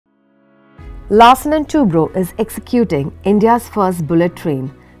Larsen & Toubro is executing India's first bullet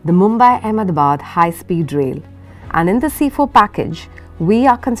train, the Mumbai-Ahmedabad high-speed rail. And in the C4 package, we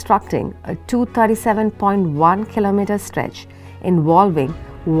are constructing a 237.1 kilometer stretch involving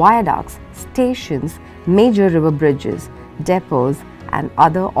viaducts, stations, major river bridges, depots and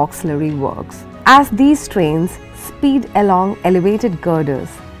other auxiliary works. As these trains speed along elevated girders,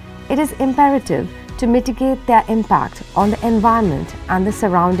 it is imperative to mitigate their impact on the environment and the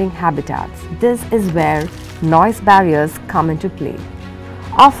surrounding habitats. This is where noise barriers come into play.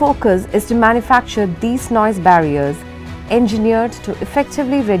 Our focus is to manufacture these noise barriers engineered to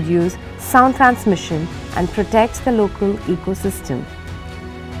effectively reduce sound transmission and protect the local ecosystem.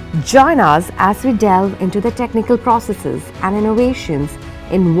 Join us as we delve into the technical processes and innovations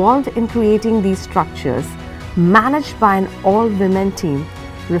involved in creating these structures, managed by an all-women team,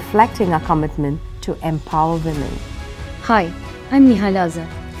 reflecting our commitment to empower women. Hi, I'm Nihala Azhar,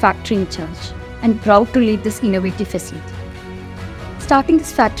 factory in charge, and proud to lead this innovative facility. Starting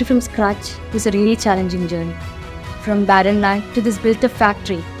this factory from scratch was a really challenging journey. From barren land to this built-up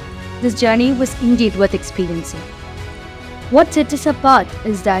factory, this journey was indeed worth experiencing. What sets us apart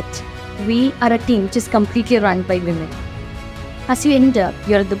is that we are a team which is completely run by women. As you enter,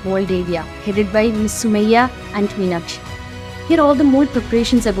 you're at the mold area, headed by Ms. Sumaya and Meenakshi. Here all the mold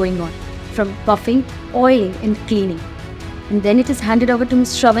preparations are going on, from buffing, oiling and cleaning. And then it is handed over to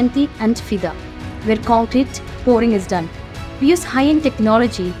Ms. Shravanti and Fida, where concrete pouring is done. We use high-end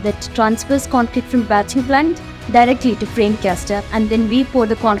technology that transfers concrete from batching plant directly to frame caster, and then we pour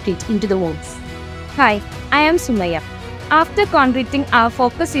the concrete into the walls. Hi, I am Sumaya. After concreting, our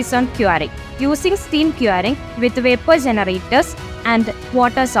focus is on curing, using steam curing with vapor generators and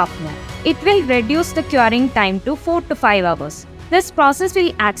water softener. It will reduce the curing time to 4 to 5 hours. This process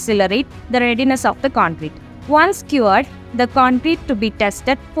will accelerate the readiness of the concrete. Once cured, the concrete to be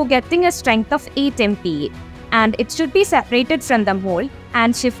tested for getting a strength of 8 MPa, and it should be separated from the mold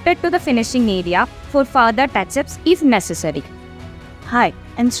and shifted to the finishing area for further touch-ups if necessary. Hi,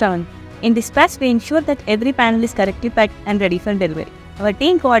 I'm Shravan. In this batch, we ensure that every panel is correctly packed and ready for delivery. Our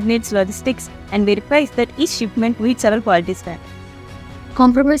team coordinates logistics and verifies that each shipment meets our quality standard.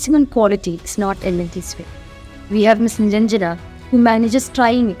 Compromising on quality is not L&T's way. We have Ms. Niranjana, who manages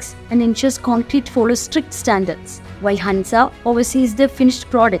trying mix and ensures concrete follows strict standards, while Hansa oversees the finished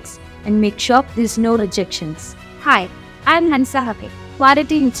products and makes sure there is no rejections. Hi, I am Hansa Hake,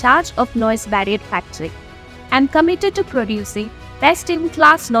 quality in charge of noise barrier factory. I am committed to producing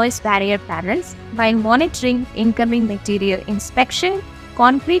best-in-class noise barrier panels by monitoring incoming material inspection,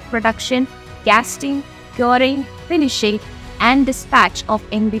 concrete production, casting, curing, finishing, and dispatch of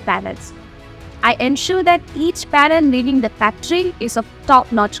NB panels. I ensure that each panel leaving the factory is of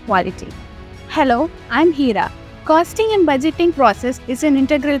top-notch quality. Hello, I'm Hira. Costing and budgeting process is an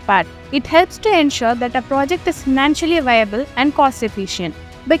integral part. It helps to ensure that a project is financially viable and cost-efficient.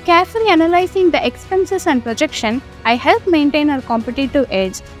 By carefully analyzing the expenses and projection, I help maintain our competitive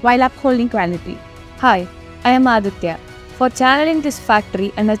edge while upholding quality. Hi, I am Aditya. For channeling this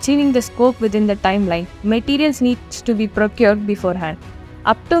factory and achieving the scope within the timeline, materials needs to be procured beforehand.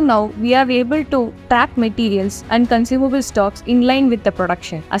 Up to now, we are able to track materials and consumable stocks in line with the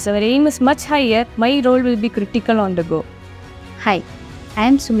production. As our aim is much higher, my role will be critical on the go. Hi, I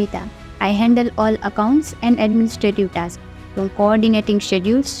am Sumita. I handle all accounts and administrative tasks, from coordinating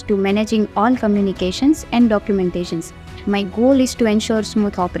schedules to managing all communications and documentations. My goal is to ensure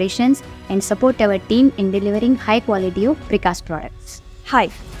smooth operations and support our team in delivering high quality of precast products.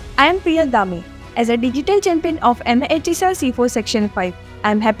 Hi, I am Priya Dami. As a digital champion of MHSR C4 Section 5, I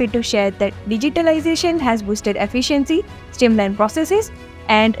am happy to share that digitalization has boosted efficiency, streamlined processes,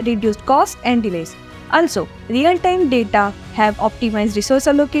 and reduced costs and delays. Also, real-time data have optimized resource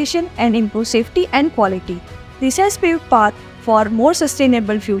allocation and improved safety and quality. This has paved path for more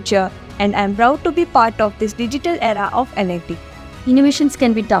sustainable future, and I am proud to be part of this digital era of L&T. Innovations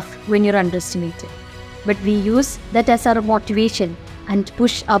can be tough when you're underestimated, but we use that as our motivation and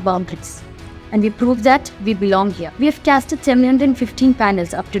push our boundaries. And we prove that we belong here. We have casted 715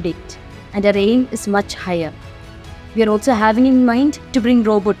 panels up to date, and our aim is much higher. We are also having in mind to bring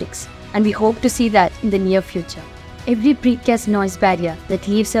robotics, and we hope to see that in the near future. Every precast noise barrier that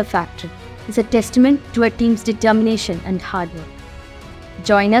leaves our factory is a testament to our team's determination and hard work.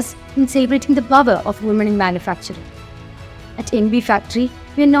 Join us in celebrating the power of women in manufacturing. At NB Factory,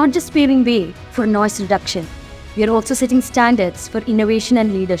 we are not just paving way for noise reduction, we are also setting standards for innovation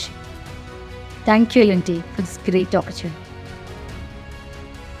and leadership. Thank you, L&T, for this great opportunity.